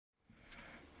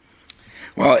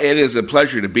Well, it is a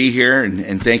pleasure to be here,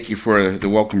 and thank you for the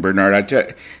welcome, Bernard.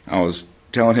 I was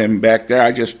telling him back there,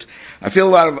 I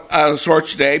feel out of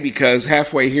sorts today because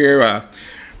halfway here,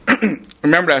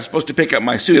 remember I was supposed to pick up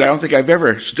my suit. I don't think I've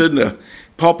ever stood in the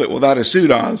pulpit without a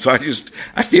suit on, so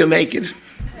I feel naked.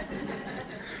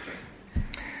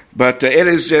 But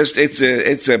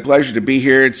it's a pleasure to be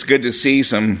here. It's good to see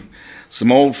some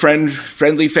old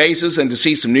friendly faces and to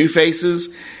see some new faces,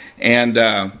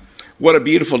 and what a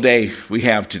beautiful day we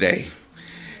have today.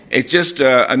 It's just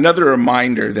another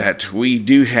reminder that we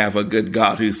do have a good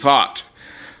God who thought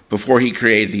before he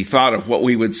created. He thought of what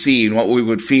we would see and what we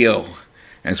would feel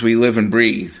as we live and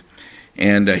breathe.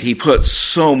 And he put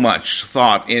so much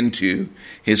thought into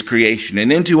his creation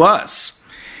and into us.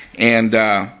 And,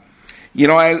 as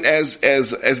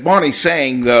Bonnie's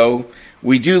saying, though,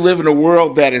 we do live in a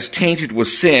world that is tainted with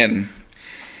sin.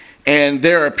 And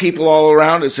there are people all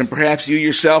around us, and perhaps you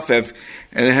yourself have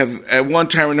at one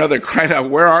time or another cried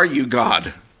out, "Where are you,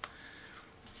 God?"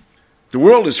 The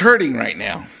world is hurting right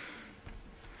now.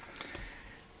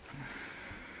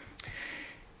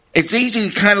 It's easy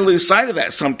to kind of lose sight of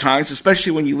that sometimes,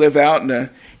 especially when you live out in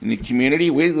the community.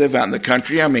 We live out in the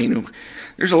country. I mean,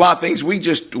 there's a lot of things we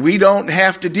don't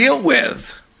have to deal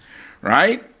with,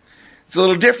 right? It's a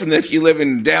little different if you live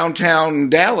in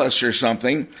downtown Dallas or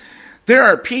something. There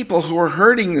are people who are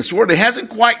hurting this world. It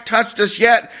hasn't quite touched us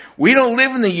yet. We don't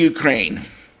live in the Ukraine.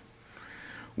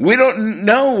 We don't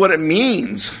know what it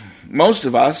means, most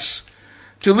of us,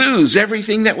 to lose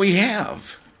everything that we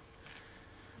have.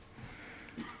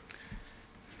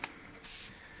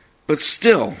 But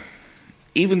still,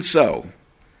 even so,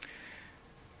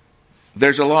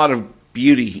 there's a lot of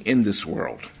beauty in this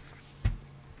world.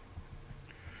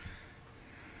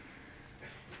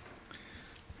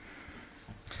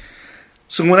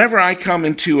 So whenever I come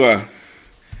into a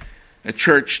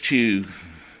church to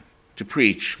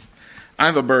preach, I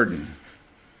have a burden.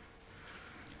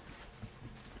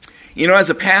 You know, as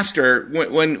a pastor,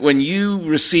 when you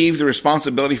receive the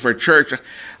responsibility for a church,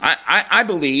 I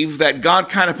believe that God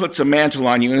kind of puts a mantle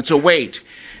on you, and it's a weight.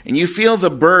 And you feel the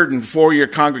burden for your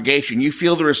congregation. You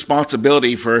feel the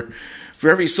responsibility for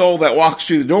every soul that walks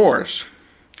through the doors.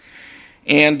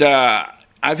 And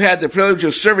I've had the privilege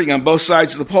of serving on both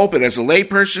sides of the pulpit as a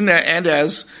layperson and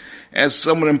as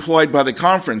someone employed by the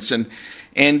conference. And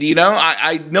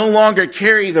I no longer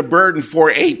carry the burden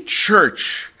for a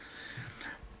church,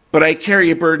 but I carry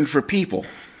a burden for people.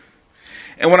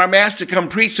 And when I'm asked to come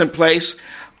preach someplace,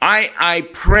 I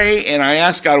pray and I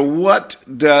ask God, what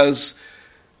does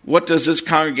this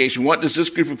congregation, what does this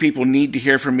group of people need to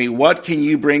hear from me? What can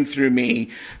you bring through me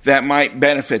that might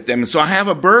benefit them? And so I have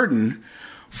a burden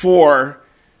for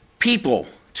people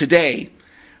today.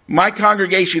 My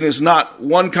congregation is not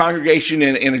one congregation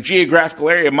in a geographical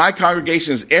area. My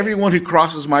congregation is everyone who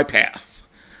crosses my path.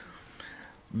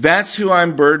 That's who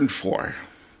I'm burdened for.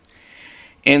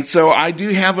 And so I do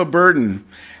have a burden.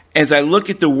 As I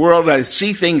look at the world, I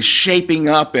see things shaping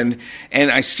up, and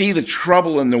I see the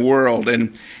trouble in the world.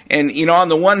 And on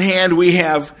the one hand, we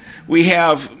have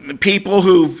people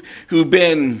who've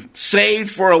been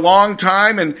saved for a long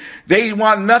time, and they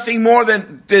want nothing more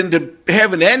than to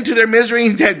have an end to their misery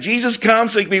and to have Jesus come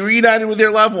so they can be reunited with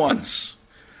their loved ones.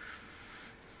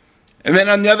 And then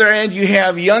on the other end, you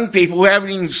have young people who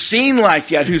haven't even seen life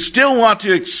yet, who still want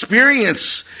to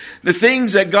experience the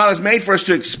things that God has made for us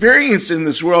to experience in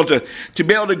this world, to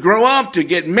be able to grow up, to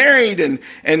get married, and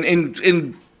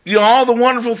all the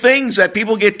wonderful things that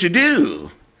people get to do.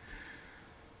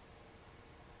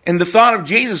 And the thought of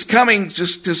Jesus coming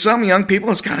just to some young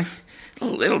people is kind of a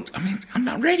little, I'm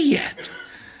not ready yet.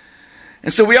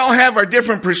 And so we all have our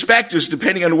different perspectives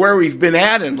depending on where we've been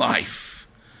at in life.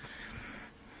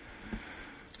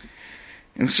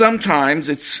 And sometimes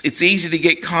it's easy to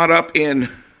get caught up in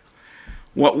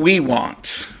what we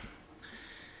want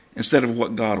instead of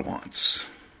what God wants.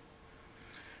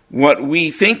 What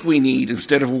we think we need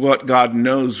instead of what God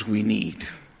knows we need.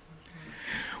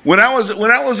 When I was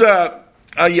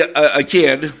a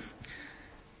kid,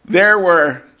 there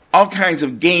were all kinds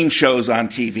of game shows on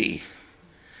TV.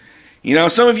 You know,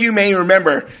 some of you may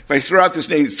remember, if I throw out this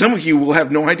name, some of you will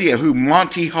have no idea who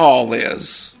Monty Hall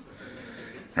is.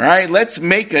 All right, let's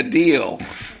make a deal.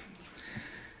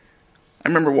 I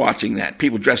remember watching that.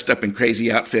 People dressed up in crazy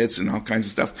outfits and all kinds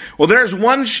of stuff. Well, there was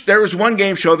one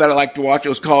game show that I liked to watch. It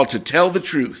was called To Tell the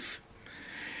Truth.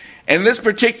 And in this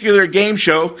particular game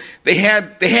show, they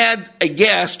had a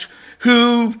guest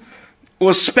who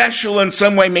was special in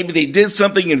some way. Maybe they did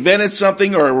something, invented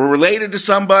something, or were related to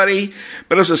somebody.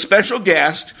 But it was a special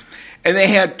guest. And they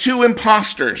had two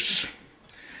imposters.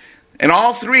 And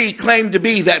all three claimed to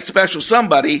be that special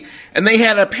somebody. And they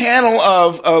had a panel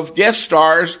of guest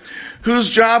stars whose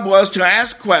job was to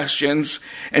ask questions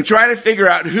and try to figure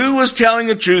out who was telling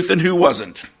the truth and who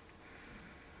wasn't.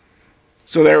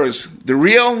 So there was the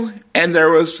real and there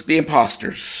was the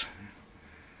imposters.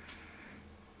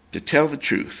 To tell the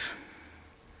truth.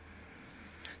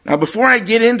 Now, before I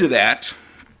get into that,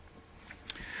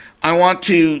 I want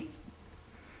to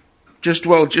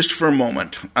just for a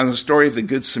moment on the story of the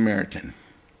Good Samaritan.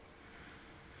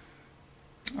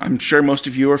 I'm sure most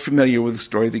of you are familiar with the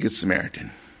story of the Good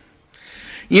Samaritan.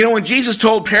 You know, when Jesus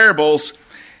told parables,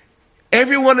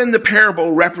 everyone in the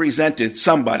parable represented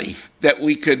somebody that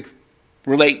we could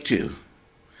relate to.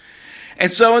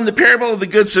 And so in the parable of the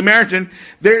Good Samaritan,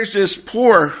 there's this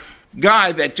poor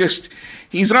guy that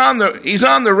he's on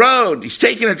the road, he's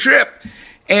taking a trip,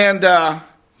 and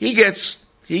he gets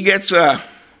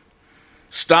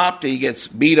stopped, he gets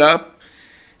beat up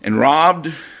and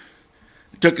robbed,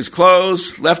 took his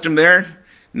clothes, left him there,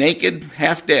 naked,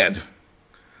 half dead.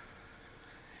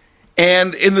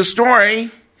 And in the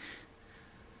story,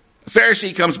 a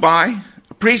Pharisee comes by,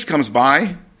 a priest comes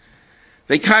by,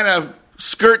 they kind of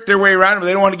skirt their way around him,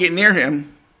 they don't want to get near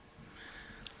him.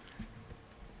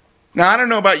 Now, I don't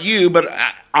know about you, but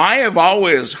I have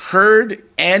always heard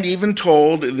and even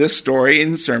told this story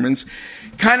in sermons,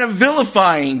 kind of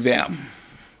vilifying them.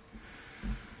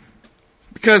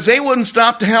 Because they wouldn't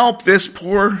stop to help this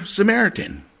poor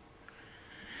Samaritan.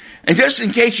 And just in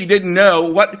case you didn't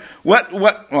know,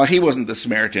 well, he wasn't the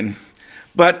Samaritan.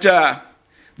 But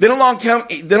then along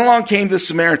came the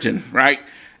Samaritan, right?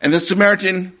 And the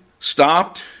Samaritan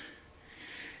stopped,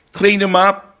 cleaned him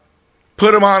up,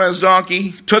 put him on his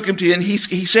donkey, took him to the inn, he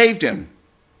saved him.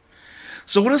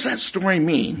 So what does that story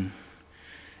mean?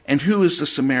 And who is the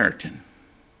Samaritan?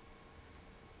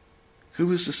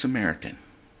 Who is the Samaritan?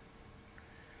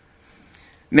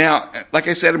 Now, like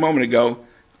I said a moment ago,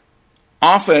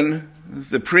 often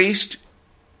the priest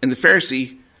and the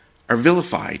Pharisee are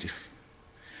vilified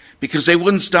because they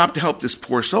wouldn't stop to help this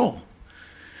poor soul.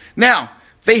 Now,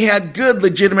 they had good,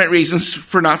 legitimate reasons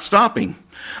for not stopping.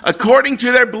 According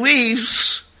to their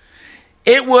beliefs,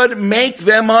 it would make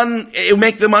them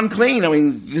unclean. I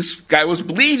mean, this guy was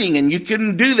bleeding, and you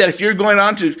couldn't do that if you're going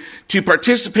on to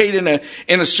participate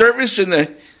in a service in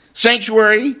the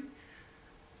sanctuary.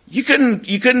 You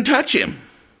couldn't touch him.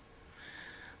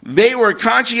 They were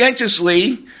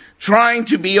conscientiously trying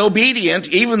to be obedient,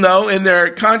 even though in their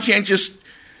conscientious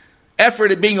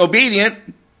effort at being obedient,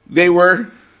 they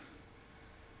were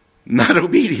not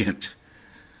obedient.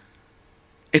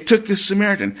 It took this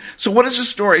Samaritan. So what is the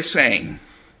story saying?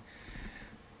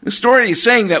 The story is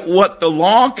saying that what the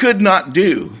law could not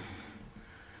do,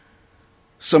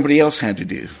 somebody else had to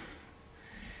do.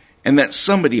 And that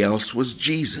somebody else was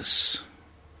Jesus.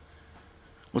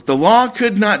 What the law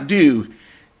could not do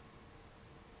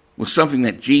was something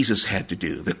that Jesus had to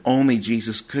do, that only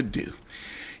Jesus could do.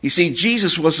 You see,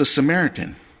 Jesus was a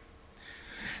Samaritan.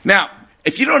 Now,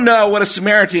 if you don't know what a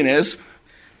Samaritan is,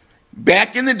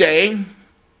 back in the day,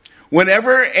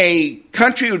 whenever a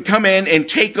country would come in and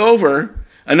take over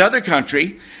another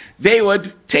country, they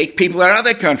would take people out of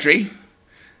that country.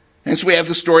 And so we have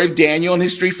the story of Daniel and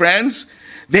his three friends.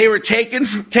 They were taken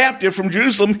captive from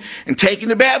Jerusalem and taken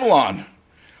to Babylon.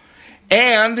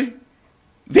 And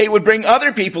they would bring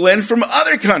other people in from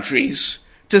other countries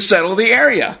to settle the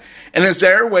area. And it's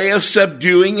their way of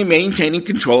subduing and maintaining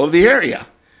control of the area.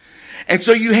 And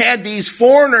so you had these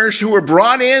foreigners who were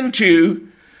brought into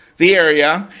the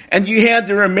area, and you had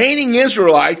the remaining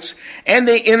Israelites, and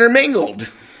they intermingled,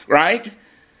 right?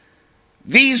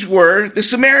 These were the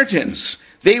Samaritans.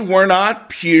 They were not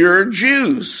pure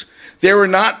Jews. They were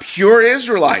not pure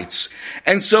Israelites.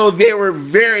 And so they were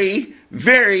very,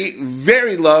 very,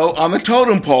 very low on the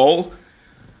totem pole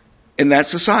in that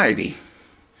society.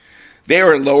 They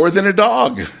were lower than a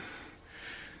dog.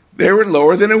 They were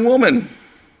lower than a woman.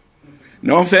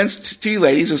 No offense to you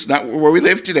ladies, it's not where we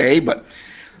live today, but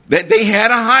they had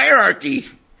a hierarchy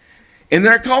in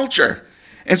their culture.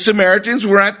 And Samaritans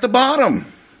were at the bottom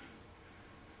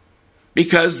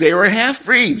because they were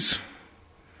half-breeds.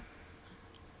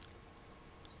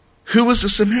 Who was a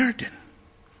Samaritan?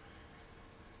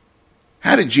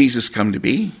 How did Jesus come to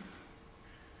be?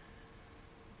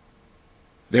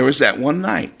 There was that one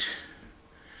night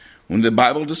when the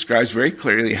Bible describes very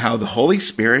clearly how the Holy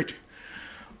Spirit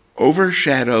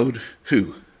overshadowed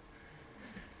who?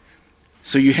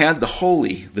 So you had the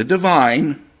holy, the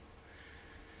divine,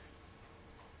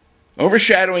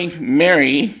 overshadowing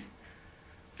Mary,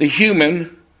 the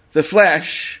human, the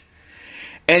flesh,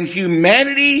 and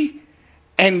humanity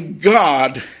and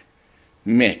God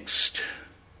mixed.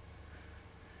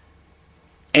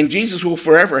 And Jesus will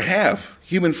forever have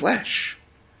human flesh.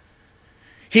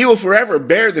 He will forever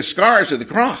bear the scars of the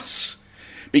cross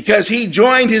because he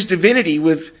joined his divinity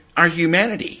with our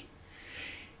humanity.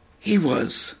 He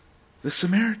was the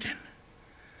Samaritan.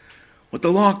 What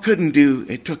the law couldn't do,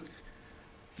 it took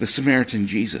the Samaritan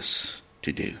Jesus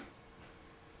to do.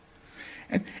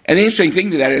 And the interesting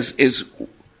thing to that is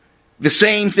the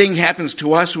same thing happens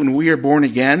to us when we are born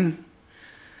again.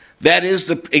 That is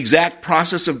the exact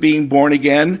process of being born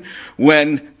again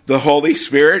when the Holy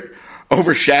Spirit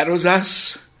overshadows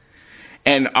us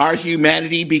and our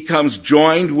humanity becomes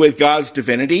joined with God's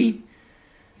divinity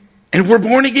and we're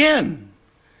born again.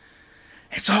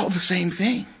 It's all the same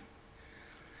thing.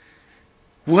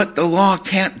 What the law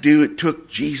can't do, it took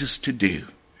Jesus to do.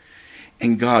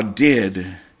 And God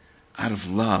did out of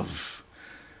love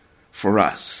for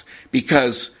us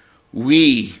because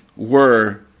we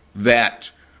were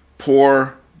that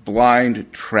poor,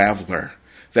 blind traveler,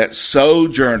 that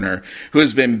sojourner who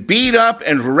has been beat up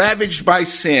and ravaged by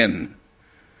sin,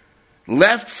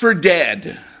 left for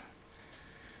dead.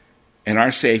 And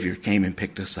our Savior came and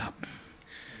picked us up.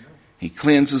 He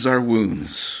cleanses our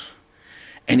wounds,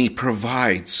 and he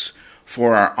provides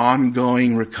for our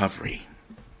ongoing recovery.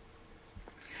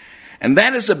 And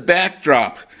that is a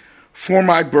backdrop for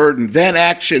my burden, that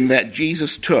action that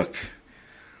Jesus took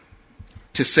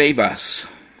to save us.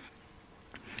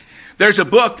 There's a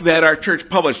book that our church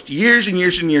published years and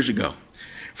years and years ago.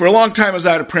 For a long time it was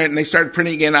out of print, and they started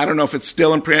printing again. I don't know if it's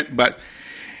still in print, but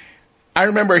I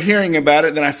remember hearing about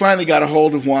it. Then I finally got a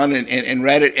hold of one and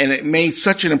read it, and it made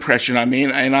such an impression on me.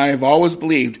 And I have always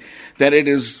believed that it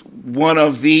is one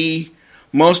of the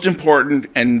most important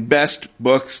and best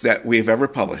books that we have ever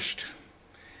published.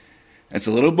 It's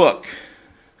a little book,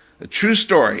 a true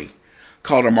story,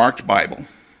 called A Marked Bible.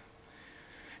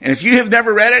 And if you have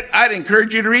never read it, I'd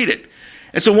encourage you to read it.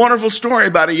 It's a wonderful story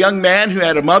about a young man who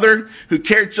had a mother who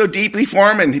cared so deeply for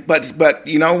him, but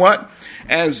you know what?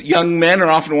 As young men are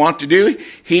often wont to do,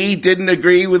 he didn't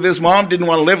agree with his mom, didn't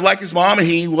want to live like his mom, and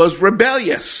he was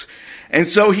rebellious. And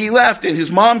so he left, and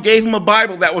his mom gave him a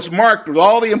Bible that was marked with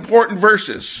all the important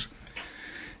verses.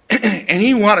 And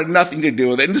he wanted nothing to do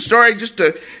with it. And the story, just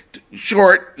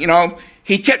short,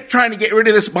 he kept trying to get rid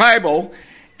of this Bible,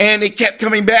 and it kept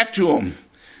coming back to him.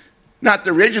 Not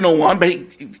the original one, but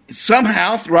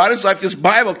somehow throughout his life, this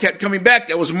Bible kept coming back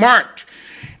that was marked.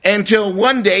 Until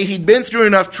one day he'd been through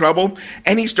enough trouble,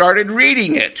 and he started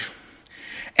reading it.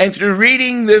 And through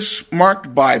reading this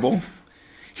marked Bible,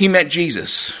 he met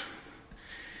Jesus.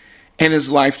 And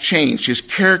his life changed, his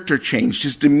character changed,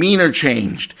 his demeanor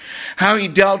changed. How he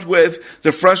dealt with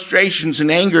the frustrations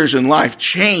and angers in life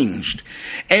changed.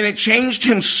 And it changed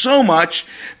him so much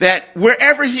that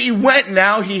wherever he went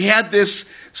now, he had this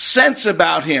sense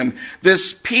about him,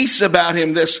 this peace about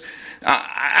him, this,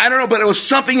 I don't know, but it was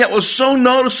something that was so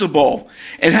noticeable.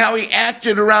 And how he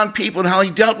acted around people and how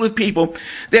he dealt with people,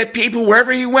 that people,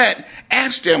 wherever he went,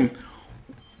 asked him,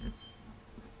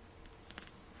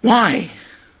 why?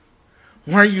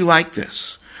 Why are you like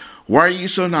this? Why are you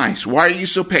so nice? Why are you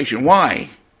so patient? Why?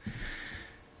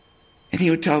 And he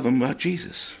would tell them about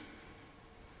Jesus.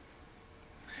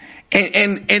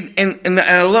 And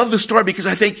I love the story because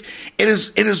I think it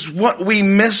is what we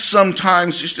miss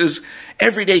sometimes just as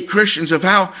everyday Christians of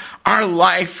how our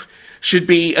life should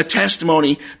be a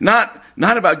testimony, not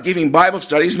about giving Bible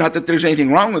studies, not that there's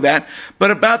anything wrong with that, but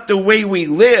about the way we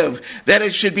live, that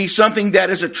it should be something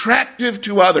that is attractive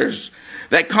to others,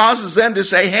 that causes them to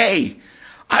say, hey,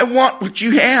 I want what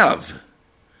you have.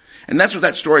 And that's what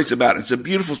that story's about. It's a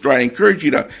beautiful story. I encourage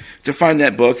you to find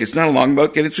that book. It's not a long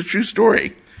book, and it's a true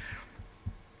story.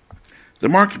 The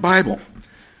Marked Bible.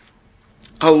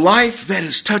 A life that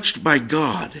is touched by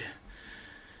God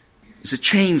is a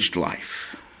changed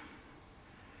life.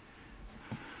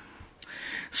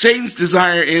 Satan's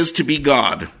desire is to be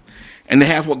God and to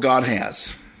have what God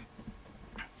has.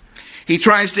 He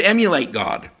tries to emulate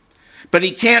God, but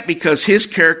he can't because his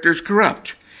character is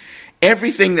corrupt.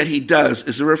 Everything that he does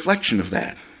is a reflection of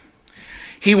that.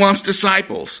 He wants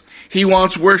disciples. He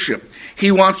wants worship.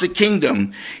 He wants a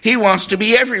kingdom. He wants to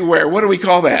be everywhere. What do we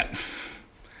call that?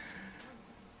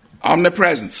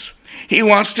 Omnipresence. He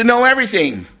wants to know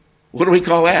everything. What do we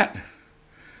call that?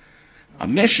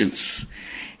 Omniscience.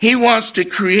 He wants to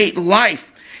create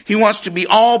life. He wants to be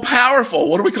all-powerful.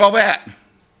 What do we call that?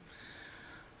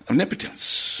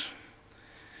 Omnipotence.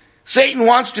 Satan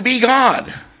wants to be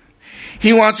God.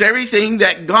 He wants everything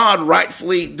that God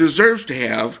rightfully deserves to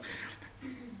have.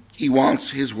 He wants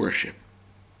his worship.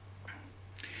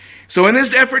 So in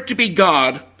his effort to be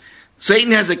God,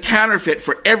 Satan has a counterfeit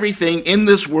for everything in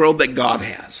this world that God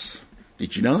has.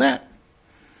 Did you know that?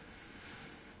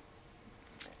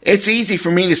 It's easy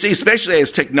for me to see, especially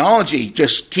as technology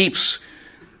just keeps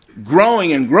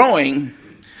growing and growing.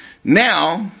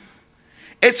 Now,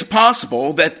 it's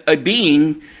possible that a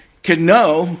being can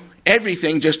know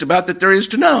everything just about that there is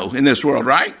to know in this world,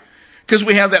 right? Because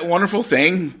we have that wonderful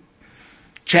thing,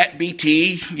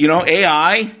 ChatGPT,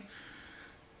 AI.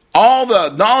 All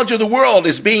the knowledge of the world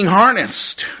is being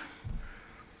harnessed.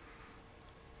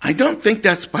 I don't think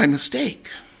that's by mistake.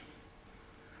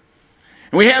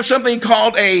 And we have something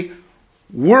called a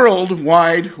World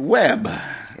Wide Web,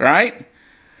 right?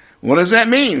 What does that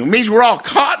mean? It means we're all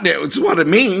caught in it. It's what it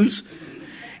means.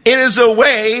 It is a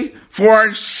way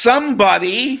for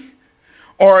somebody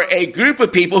or a group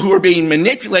of people who are being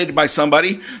manipulated by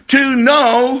somebody to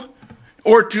know,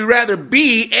 or to rather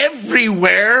be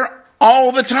everywhere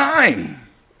all the time.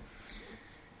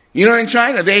 In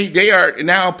China, they are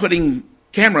now putting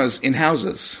cameras in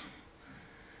houses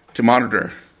to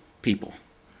monitor people.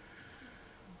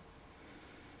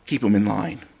 Keep them in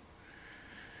line.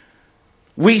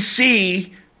 We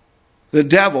see the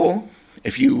devil,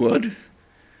 if you would,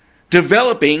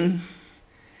 developing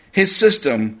his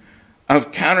system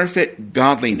of counterfeit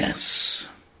godliness.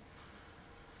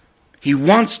 He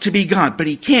wants to be God, but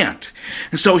he can't.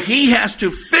 And so he has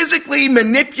to physically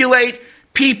manipulate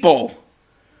people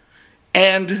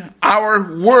and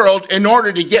our world in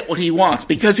order to get what he wants,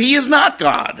 because he is not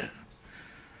God.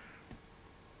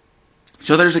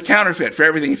 So there's a counterfeit for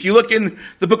everything. If you look in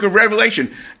the book of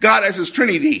Revelation, God has his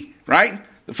Trinity, right?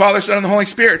 The Father, Son, and the Holy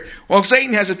Spirit. Well,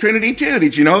 Satan has a Trinity too.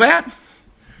 Did you know that?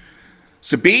 It's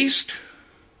the beast,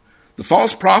 the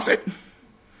false prophet,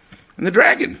 and the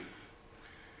dragon.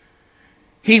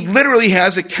 He literally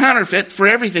has a counterfeit for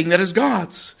everything that is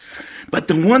God's. But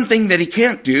the one thing that he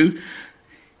can't do,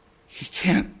 he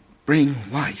can't bring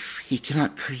life. He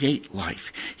cannot create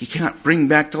life. He cannot bring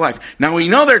back to life. Now we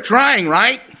know they're trying,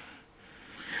 right?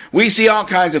 We see all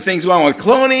kinds of things going on with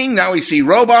cloning. Now we see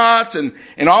robots and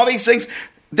all these things.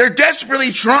 They're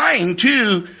desperately trying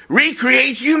to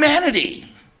recreate humanity.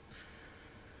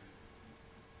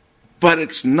 But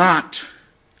it's not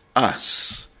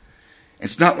us.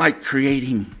 It's not like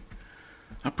creating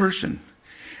a person.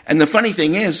 And the funny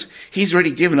thing is, he's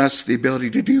already given us the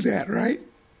ability to do that, right?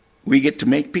 We get to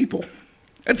make people.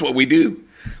 That's what we do.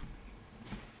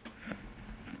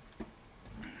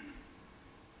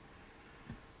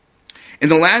 In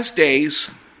the last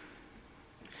days,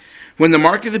 when the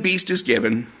mark of the beast is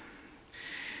given,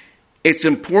 it's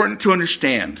important to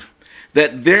understand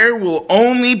that there will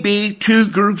only be two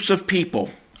groups of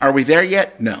people. Are we there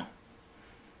yet? No.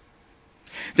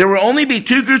 There will only be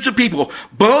two groups of people.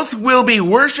 Both will be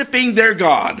worshiping their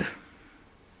God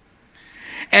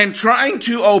and trying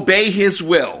to obey his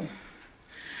will.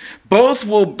 Both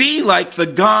will be like the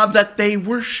God that they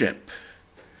worship.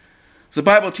 The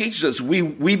Bible teaches us we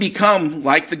become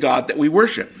like the God that we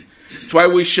worship. That's why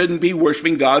we shouldn't be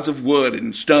worshiping gods of wood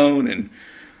and stone and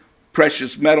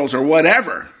precious metals or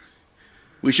whatever.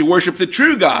 We should worship the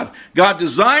true God. God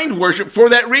designed worship for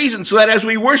that reason, so that as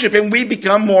we worship him, we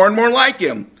become more and more like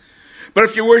him. But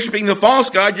if you're worshiping the false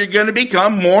God, you're going to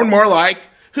become more and more like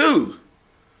who?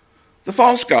 The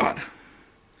false God.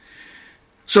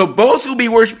 So both will be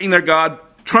worshiping their God,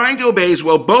 trying to obey his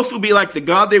will. Both will be like the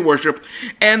God they worship,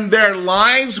 and their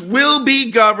lives will be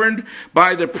governed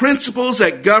by the principles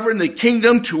that govern the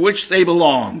kingdom to which they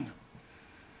belong.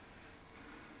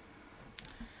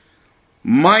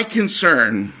 My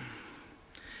concern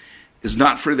is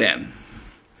not for them.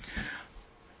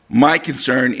 My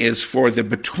concern is for the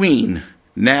between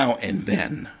now and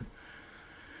then.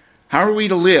 How are we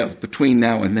to live between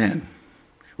now and then?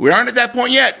 We aren't at that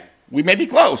point yet. We may be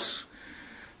close,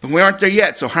 but we aren't there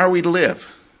yet. So how are we to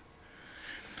live?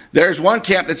 There's one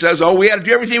camp that says, we got to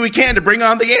do everything we can to bring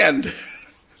on the end.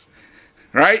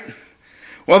 Right?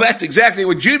 Well, that's exactly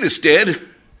what Judas did.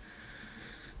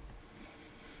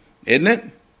 Isn't it?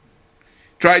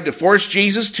 Tried to force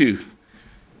Jesus to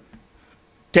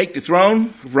take the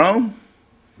throne of Rome.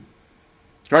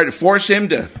 Tried to force him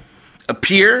to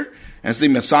appear as the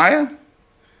Messiah.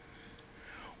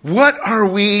 What are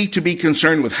we to be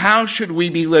concerned with? How should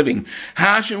we be living?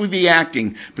 How should we be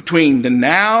acting between the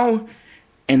now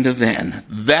and the then?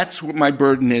 That's what my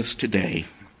burden is today.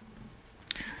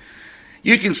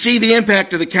 You can see the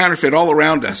impact of the counterfeit all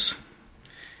around us.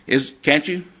 Can't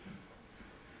you?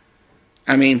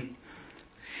 I mean,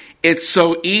 it's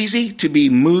so easy to be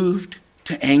moved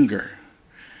to anger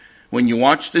when you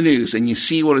watch the news and you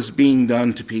see what is being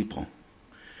done to people.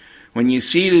 When you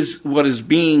see what is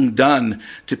being done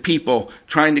to people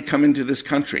trying to come into this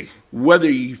country, whether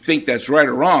you think that's right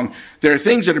or wrong, there are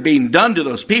things that are being done to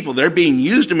those people. They're being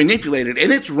used and manipulated,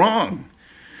 and it's wrong.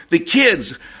 the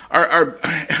kids are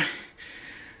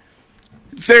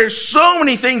there's so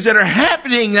many things that are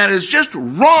happening that is just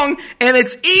wrong, and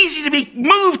it's easy to be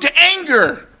moved to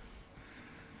anger.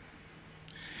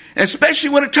 Especially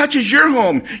when it touches your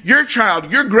home, your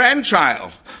child, your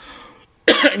grandchild.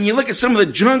 And you look at some of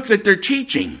the junk that they're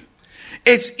teaching.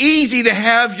 It's easy to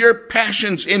have your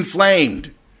passions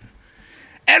inflamed.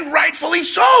 And rightfully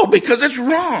so, because it's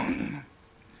wrong.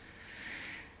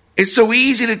 It's so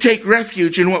easy to take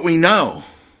refuge in what we know.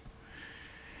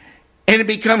 And it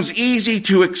becomes easy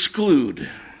to exclude.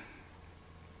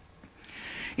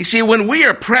 You see, when we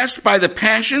are pressed by the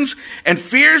passions and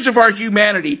fears of our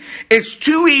humanity, it's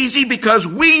too easy because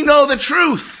we know the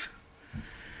truth.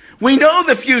 We know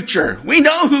the future. We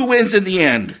know who wins in the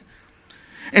end.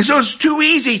 And so it's too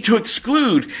easy to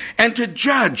exclude and to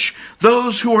judge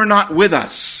those who are not with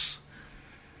us.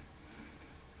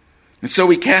 And so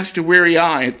we cast a weary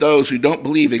eye at those who don't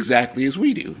believe exactly as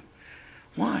we do.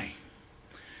 Why?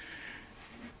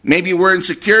 Maybe we're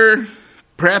insecure.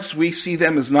 Perhaps we see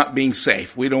them as not being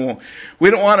safe. We don't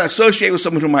want to associate with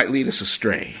someone who might lead us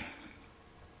astray.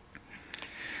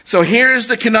 So here's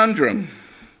the conundrum.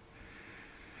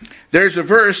 There's a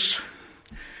verse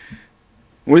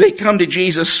where they come to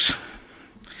Jesus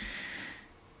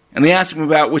and they ask him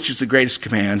about which is the greatest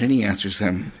command, and he answers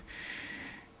them.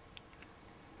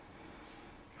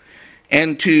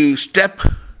 And to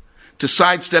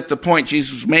sidestep the point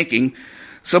Jesus was making,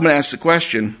 someone asked the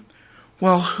question,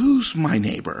 well, who's my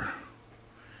neighbor?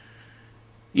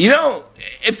 You know,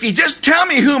 if you just tell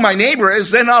me who my neighbor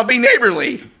is, then I'll be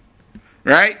neighborly.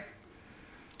 Right?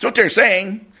 That's what they're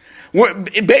saying.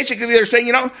 Basically, they're saying,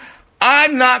 you know,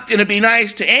 I'm not going to be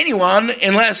nice to anyone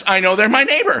unless I know they're my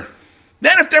neighbor.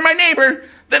 Then if they're my neighbor,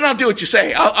 then I'll do what you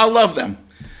say. I'll love them.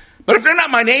 But if they're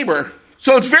not my neighbor,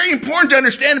 so it's very important to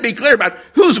understand and be clear about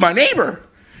who's my neighbor.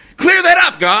 Clear that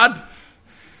up, God,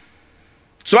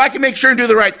 so I can make sure and do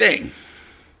the right thing.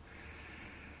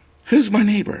 Who's my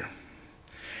neighbor?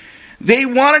 They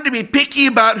wanted to be picky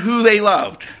about who they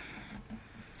loved.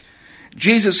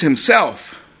 Jesus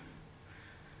himself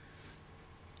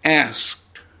asked,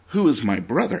 who is my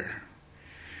brother?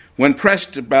 When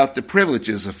pressed about the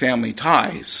privileges of family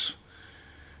ties,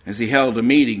 as he held a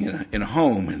meeting in a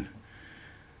home, and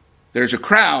there's a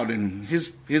crowd, and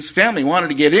his family wanted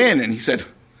to get in, and he said,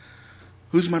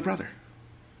 who's my brother?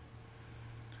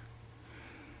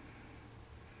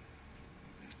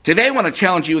 Today I want to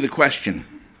challenge you with a question.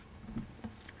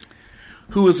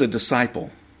 Who is a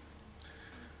disciple?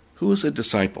 Who is a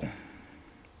disciple?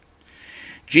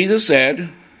 Jesus said,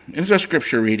 in our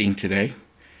scripture reading today,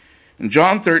 in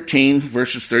John 13,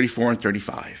 verses 34 and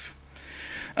 35,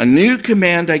 a new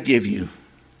command I give you,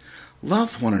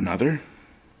 love one another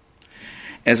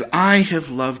as I have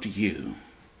loved you.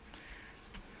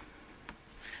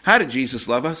 How did Jesus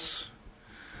love us?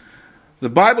 The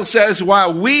Bible says,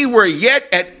 while we were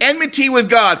yet at enmity with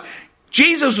God,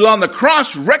 Jesus was on the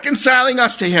cross reconciling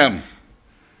us to him.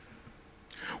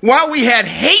 While we had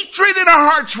hatred in our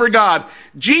hearts for God,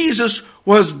 Jesus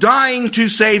was dying to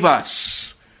save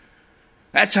us.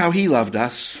 That's how he loved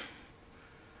us.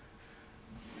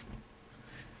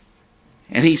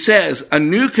 And he says, a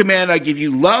new command I give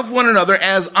you, love one another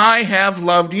as I have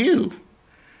loved you.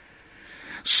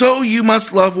 So you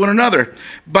must love one another.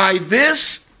 By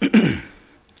this,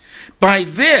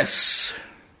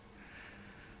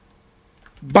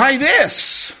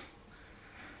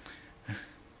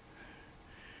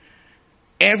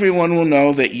 everyone will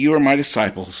know that you are my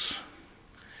disciples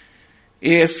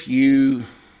if you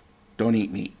don't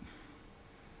eat meat.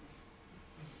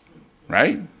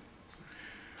 Right?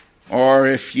 Or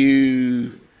if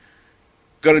you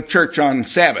go to church on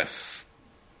Sabbath,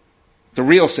 the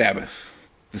real Sabbath,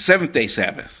 the seventh-day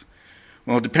Sabbath.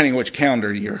 Well, depending on which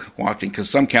calendar you're watching, because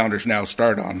some calendars now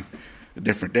start on a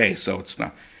different day, so it's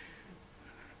not.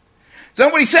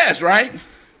 That's what he says, right?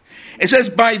 It says,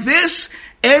 by this,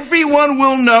 everyone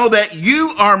will know that you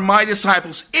are my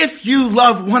disciples if you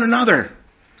love one another.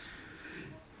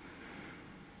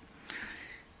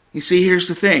 You see, here's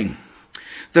the thing.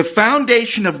 The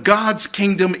foundation of God's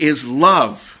kingdom is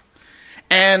love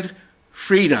and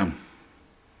freedom.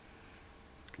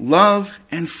 Love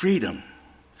and freedom.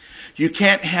 You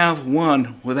can't have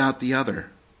one without the other.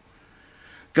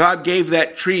 God gave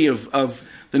that tree of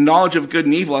the knowledge of good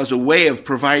and evil as a way of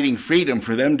providing freedom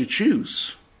for them to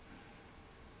choose.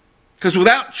 Because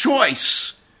without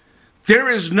choice, there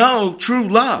is no true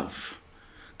love.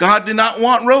 God did not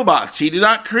want robots. He did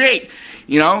not create,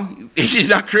 he did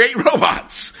not create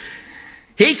robots.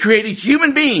 He created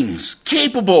human beings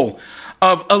capable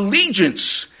of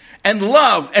allegiance and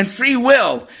love and free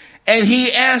will And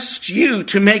he asks you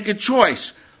to make a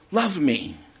choice. Love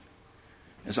me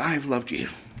as I have loved you.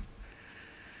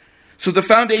 So the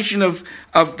foundation of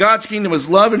God's kingdom is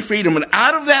love and freedom. And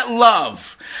out of that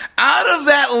love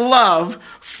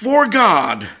for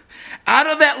God, out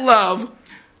of that love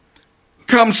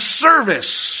comes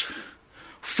service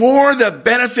for the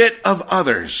benefit of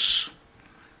others.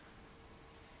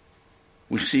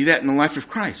 We see that in the life of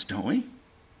Christ, don't we?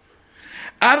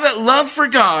 Out of that love for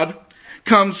God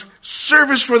comes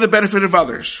service for the benefit of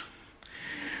others.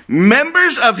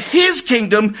 Members of his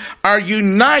kingdom are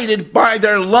united by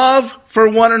their love for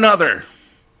one another.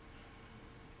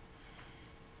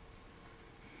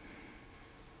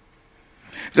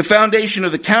 The foundation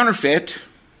of the counterfeit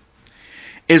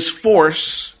is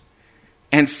force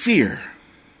and fear.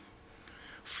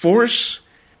 Force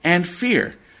and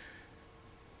fear.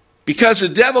 Because the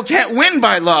devil can't win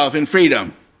by love and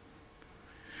freedom.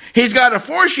 He's got to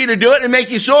force you to do it and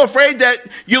make you so afraid that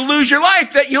you'll lose your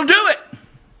life that you'll do it.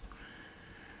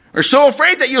 Or so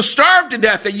afraid that you'll starve to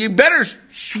death that you better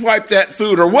swipe that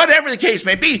food, or whatever the case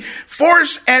may be.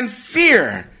 Force and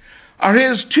fear are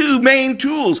his two main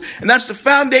tools, and that's the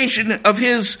foundation of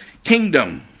his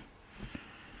kingdom.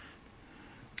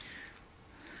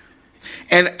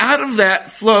 And out of that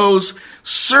flows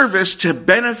service to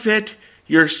benefit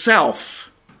yourself.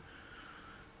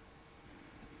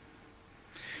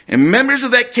 And members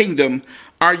of that kingdom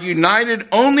are united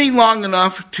only long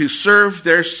enough to serve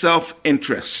their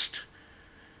self-interest.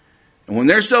 And when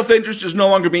their self-interest is no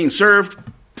longer being served,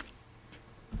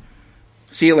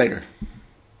 see you later.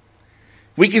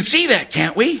 We can see that,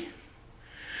 can't we?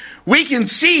 We can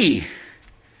see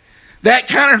that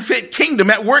counterfeit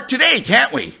kingdom at work today,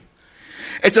 can't we?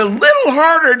 It's a little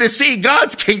harder to see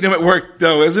God's kingdom at work,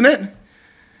 though, isn't it?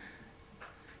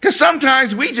 Because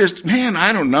sometimes we just,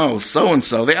 I don't know,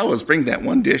 so-and-so, they always bring that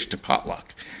one dish to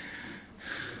potluck.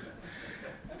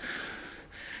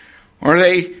 Or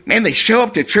they show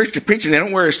up to church to preach and they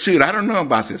don't wear a suit. I don't know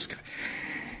about this guy.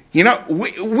 You know,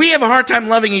 we have a hard time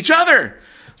loving each other,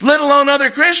 let alone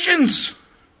other Christians.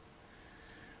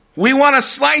 We want to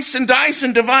slice and dice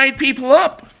and divide people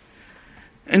up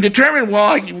and determine,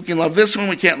 well, we can love this one,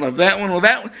 we can't love that one, well,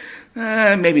 that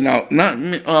one. Maybe not.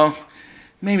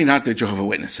 Maybe not the Jehovah's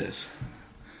Witnesses.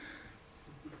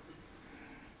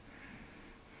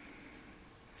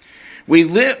 We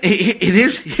live, it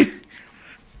is,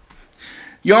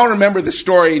 you all remember the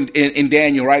story in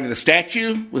Daniel, right? Of the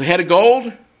statue with a head of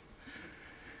gold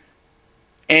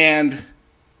and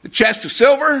the chest of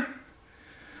silver,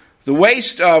 the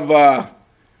waist of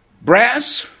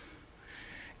brass,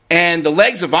 and the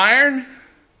legs of iron.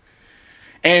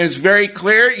 And it's very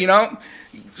clear,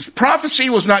 prophecy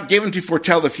was not given to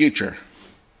foretell the future.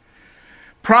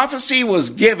 Prophecy was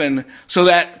given so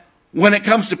that when it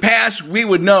comes to pass, we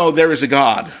would know there is a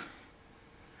God.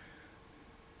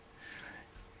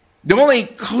 The only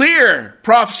clear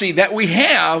prophecy that we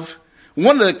have,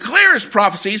 one of the clearest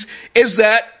prophecies, is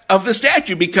that of the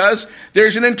statue, because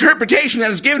there's an interpretation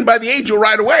that is given by the angel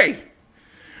right away.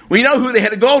 We know who the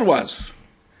head of gold was.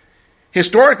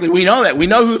 Historically, we know that. We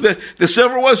know who the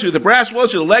silver was, who the brass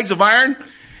was, who the legs of iron.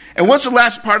 And what's the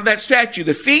last part of that statue?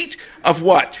 The feet of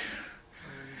what?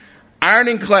 Iron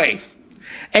and clay.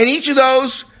 And each of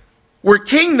those were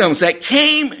kingdoms that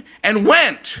came and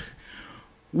went.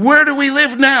 Where do we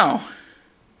live now?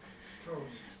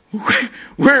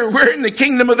 We're in the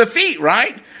kingdom of the feet,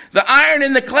 right? The iron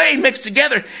and the clay mixed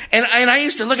together. And I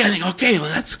used to look at it and think, okay, well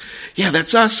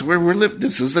that's us. We're living.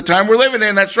 This is the time we're living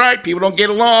in. That's right. People don't get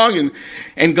along,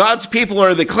 and God's people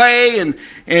are the clay,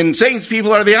 and Satan's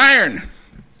people are the iron.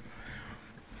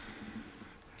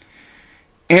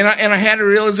 And I had a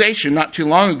realization not too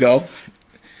long ago.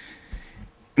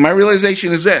 My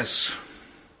realization is this.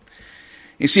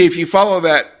 You see, if you follow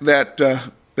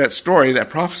that story, that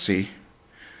prophecy,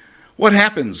 what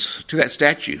happens to that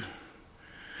statue?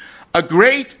 A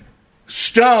great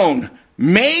stone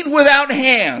made without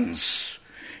hands.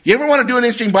 You ever want to do an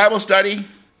interesting Bible study?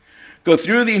 Go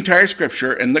through the entire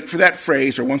scripture and look for that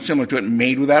phrase or one similar to it,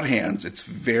 made without hands. It's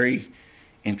very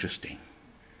interesting.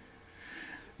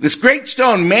 This great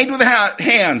stone made without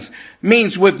hands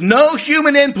means with no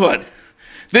human input.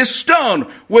 This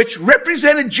stone, which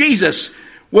represented Jesus,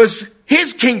 was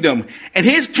his kingdom. And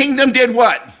his kingdom did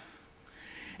what?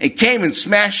 It came and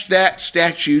smashed that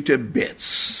statue to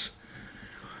bits.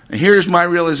 And here's my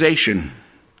realization.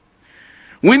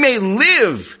 We may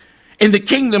live in the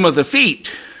kingdom of the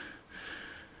feet,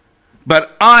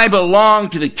 but I belong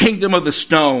to the kingdom of the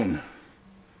stone.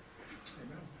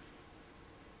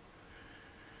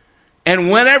 And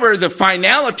whenever the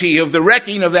finality of the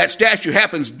wrecking of that statue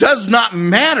happens does not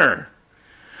matter.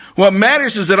 What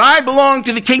matters is that I belong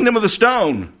to the kingdom of the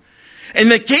stone.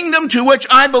 And the kingdom to which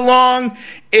I belong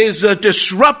is a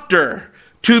disruptor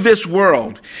to this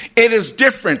world. It is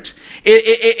different.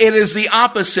 It is the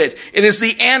opposite. It is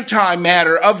the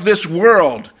antimatter of this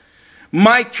world.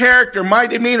 My character, my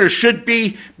demeanor should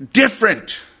be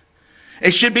different.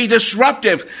 It should be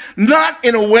disruptive, not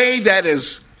in a way that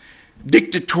is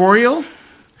dictatorial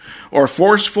or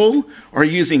forceful or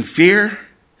using fear.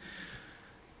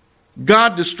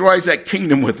 God destroys that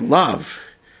kingdom with love.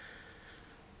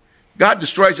 God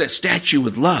destroys that statue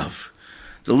with love.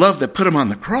 The love that put him on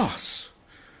the cross.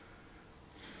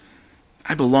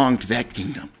 I belong to that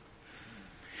kingdom.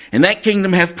 And that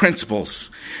kingdom has principles.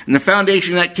 And the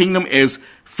foundation of that kingdom is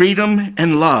freedom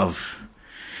and love.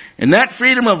 And that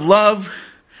freedom of love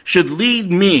should lead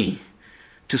me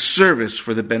to service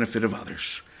for the benefit of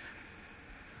others.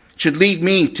 It should lead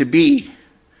me to be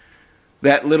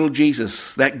that little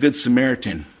Jesus, that good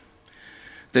Samaritan,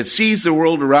 that sees the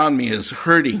world around me as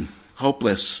hurting,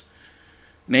 hopeless,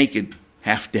 naked,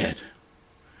 half dead.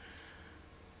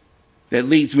 That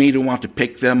leads me to want to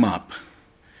pick them up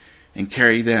and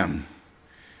carry them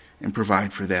and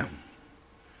provide for them.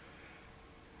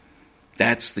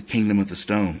 That's the kingdom of the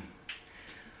stone.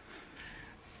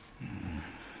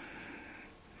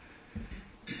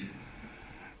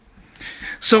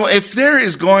 So if there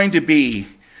is going to be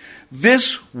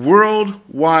this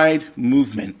worldwide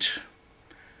movement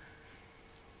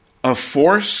of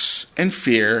force and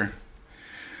fear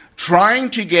trying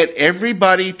to get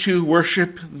everybody to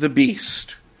worship the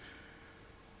beast,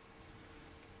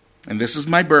 and this is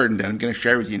my burden that I'm going to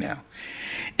share with you now.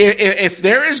 If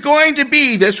there is going to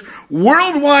be this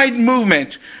worldwide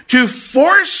movement to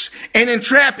force and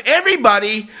entrap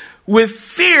everybody with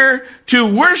fear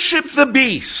to worship the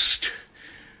beast,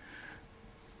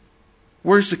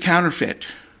 where's the counterfeit?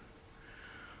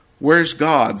 Where's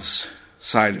God's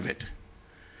side of it?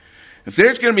 If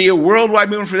there's going to be a worldwide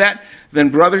movement for that, then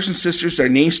brothers and sisters, there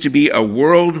needs to be a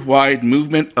worldwide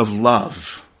movement of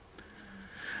love.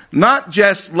 Not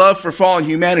just love for fallen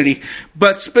humanity,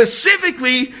 but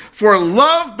specifically for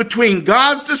love between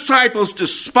God's disciples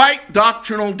despite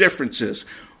doctrinal differences.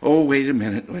 Oh, wait a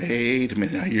minute.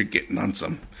 Now you're getting on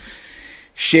some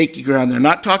shaky ground. They're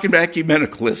not talking about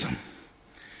ecumenicalism.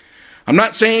 I'm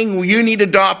not saying you need to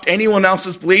adopt anyone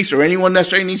else's beliefs or anyone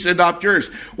necessarily needs to adopt yours.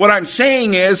 What I'm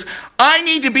saying is I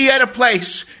need to be at a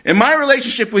place in my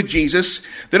relationship with Jesus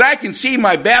that I can see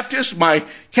my Baptist, my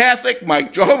Catholic, my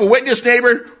Jehovah's Witness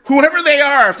neighbor, whoever they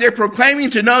are, if they're proclaiming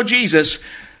to know Jesus,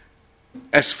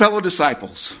 as fellow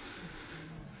disciples.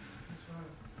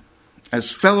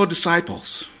 As fellow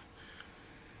disciples.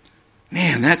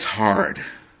 Man, that's hard.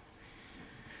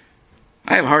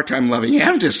 I have a hard time loving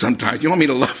Adventists sometimes. You want me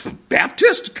to love a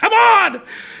Baptist? Come on!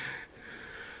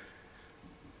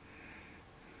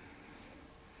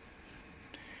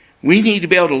 We need to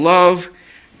be able to love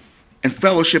and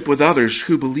fellowship with others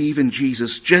who believe in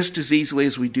Jesus just as easily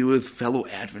as we do with fellow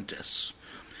Adventists.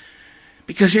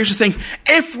 Because here's the thing,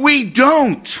 if we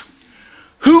don't,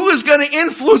 who is going to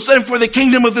influence them for the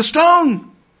kingdom of the stone?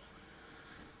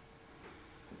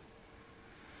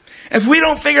 If we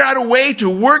don't figure out a way to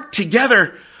work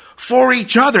together for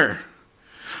each other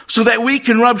so that we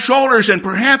can rub shoulders and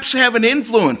perhaps have an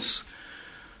influence,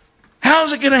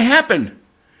 how's it going to happen?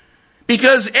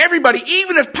 Because everybody,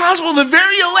 even if possible, the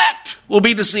very elect will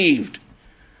be deceived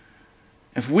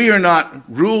if we are not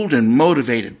ruled and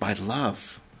motivated by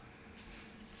love.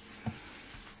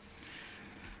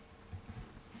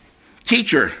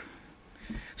 Teacher,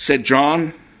 said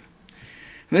John.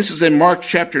 And this is in Mark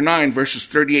chapter 9, verses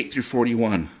 38 through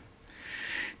 41.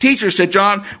 Teacher, said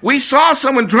John, we saw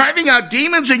someone driving out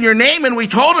demons in your name, and we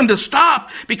told him to stop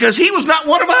because he was not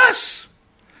one of us.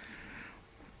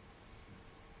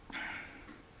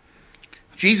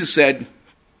 Jesus said,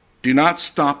 do not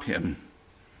stop him.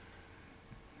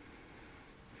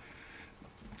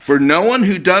 For no one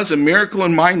who does a miracle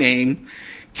in my name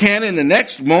can in the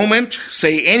next moment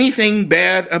say anything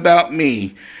bad about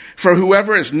me. For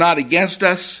whoever is not against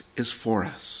us is for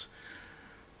us.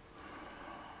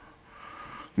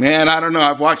 Man, I don't know.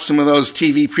 I've watched some of those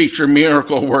TV preacher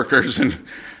miracle workers. And,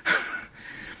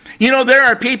 there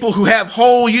are people who have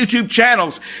whole YouTube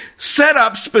channels set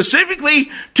up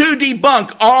specifically to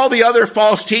debunk all the other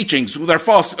false teachings. Well, they're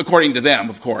false according to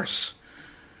them, of course.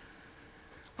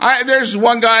 There's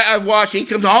one guy I've watched. He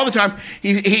comes all the time.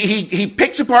 He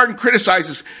picks apart and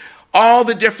criticizes all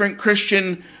the different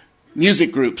Christian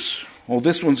music groups. Well,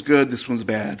 this one's good, this one's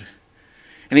bad.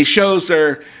 And he shows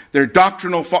their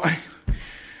doctrinal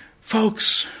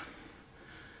folks,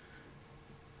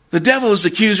 the devil is the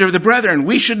accuser of the brethren.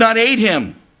 We should not aid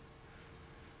him.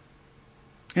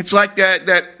 It's like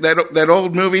that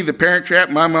old movie, The Parent Trap.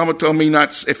 My mama told me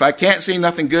not, if I can't say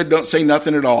nothing good, don't say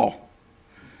nothing at all.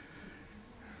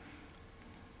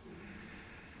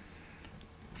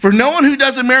 For no one who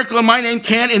does a miracle in my name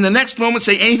can in the next moment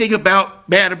say anything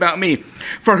bad about me.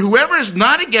 For whoever is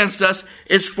not against us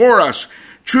is for us.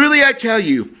 Truly I tell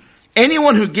you,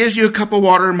 anyone who gives you a cup of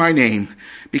water in my name,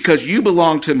 because you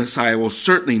belong to the Messiah, will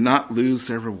certainly not lose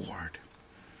their reward.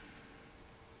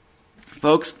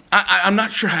 Folks, I'm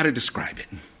not sure how to describe it,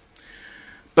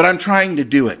 but I'm trying to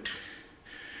do it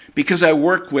because I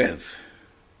work with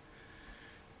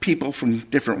people from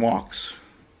different walks.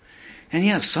 And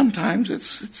yes, sometimes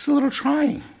it's a little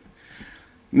trying.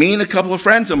 Me and a couple of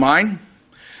friends of mine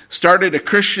started a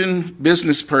Christian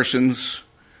business person's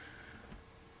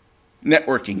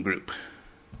networking group.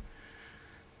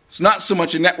 It's not so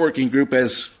much a networking group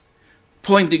as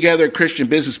pulling together Christian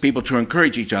business people to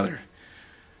encourage each other.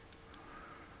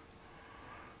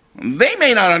 They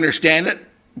may not understand it,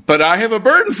 but I have a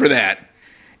burden for that.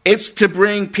 It's to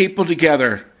bring people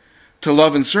together to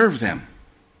love and serve them.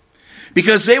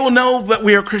 Because they will know that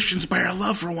we are Christians by our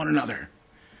love for one another.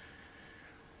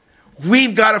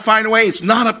 We've got to find a way. It's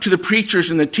not up to the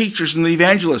preachers and the teachers and the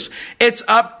evangelists. It's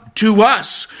up to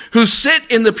us who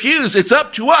sit in the pews. It's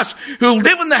up to us who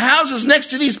live in the houses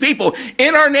next to these people,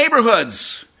 in our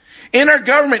neighborhoods, in our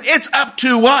government. It's up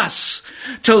to us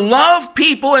to love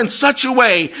people in such a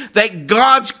way that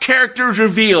God's character is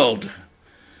revealed.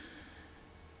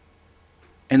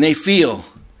 And they feel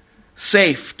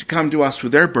safe to come to us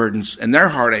with their burdens and their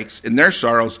heartaches and their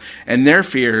sorrows and their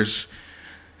fears.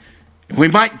 We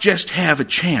might just have a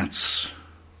chance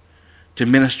to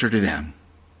minister to them.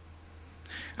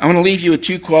 I'm going to leave you with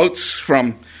two quotes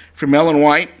from Ellen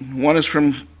White. One is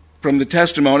from the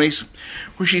Testimonies,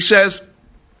 where she says,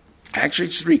 actually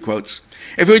it's three quotes.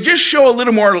 If we just show a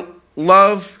little more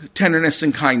love, tenderness,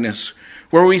 and kindness,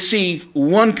 where we see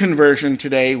one conversion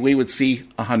today, we would see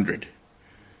 100.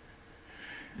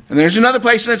 And there's another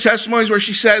place in the Testimonies where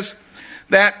she says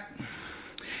that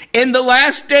in the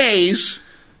last days,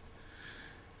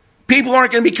 people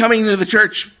aren't going to be coming into the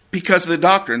church because of the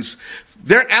doctrines.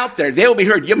 They're out there. They will be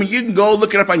heard. I mean, you can go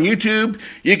look it up on YouTube.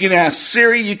 You can ask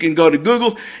Siri. You can go to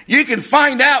Google. You can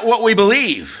find out what we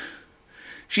believe.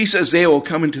 She says they will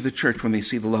come into the church when they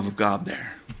see the love of God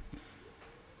there.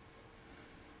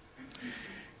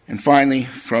 And finally,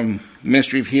 from the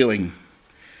Ministry of Healing,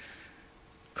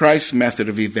 Christ's method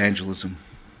of evangelism.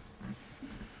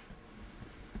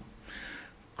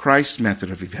 Christ's method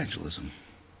of evangelism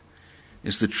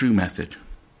is the true method.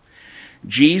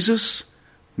 Jesus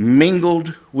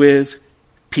mingled with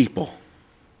people.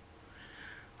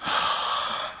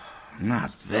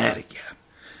 Not that again.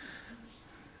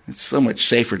 It's so much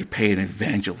safer to pay an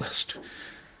evangelist.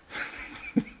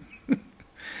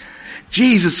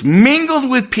 Jesus mingled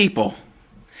with people.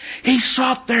 He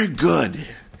sought their good.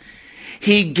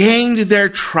 He gained their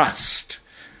trust.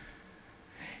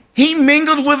 He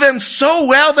mingled with them so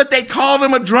well that they called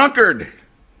him a drunkard.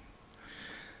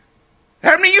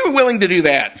 How many of you are willing to do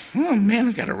that? Oh man,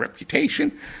 I got a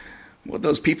reputation. What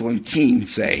those people in Keene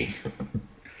say.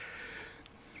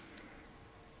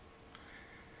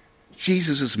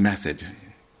 Jesus' method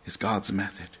is God's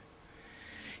method.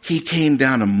 He came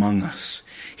down among us.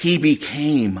 He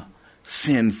became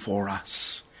sin for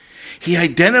us. He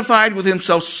identified with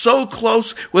himself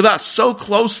with us so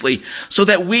closely, so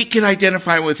that we can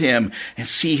identify with him and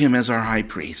see him as our high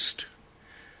priest,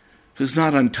 who's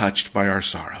not untouched by our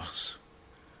sorrows.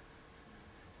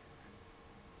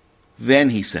 Then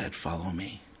he said, "Follow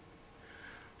me."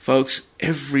 Folks,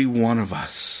 every one of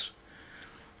us,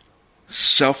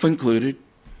 self-included,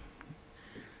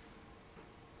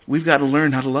 we've got to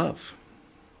learn how to love.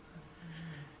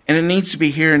 And it needs to be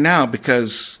here and now,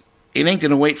 because it ain't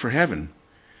going to wait for heaven.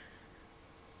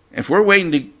 If we're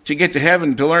waiting to get to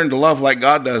heaven to learn to love like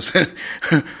God does, there's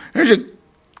a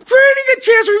pretty good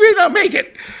chance we may not make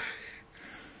it.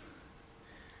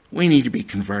 We need to be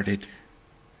converted.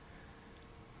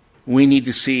 We need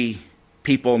to see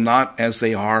people not as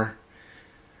they are,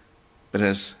 but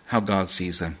as how God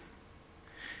sees them.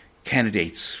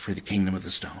 Candidates for the kingdom of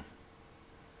the stone.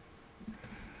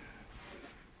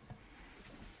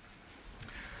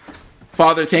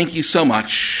 Father, thank you so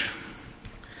much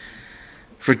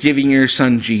for giving your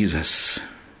son Jesus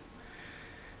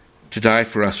to die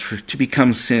for us, to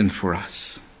become sin for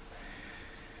us,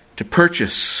 to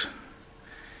purchase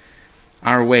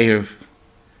our way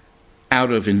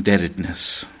out of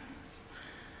indebtedness.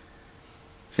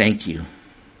 Thank you.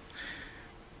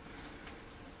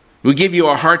 We give you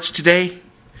our hearts today.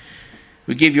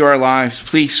 We give you our lives.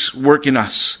 Please work in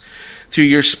us through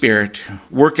your Spirit,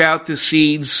 work out the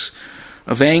seeds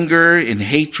of anger and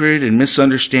hatred and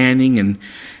misunderstanding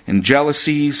and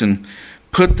jealousies, and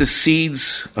put the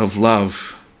seeds of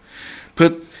love.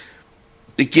 Put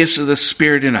the gifts of the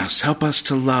Spirit in us. Help us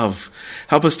to love.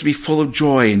 Help us to be full of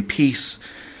joy and peace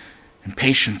and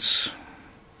patience.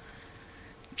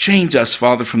 Change us,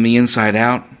 Father, from the inside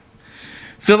out.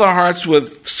 Fill our hearts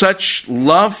with such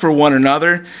love for one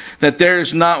another that there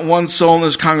is not one soul in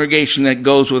this congregation that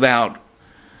goes without.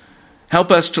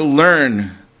 Help us to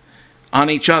learn on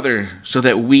each other so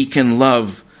that we can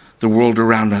love the world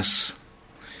around us.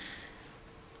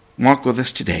 Walk with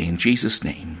us today. In Jesus'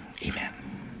 name, amen.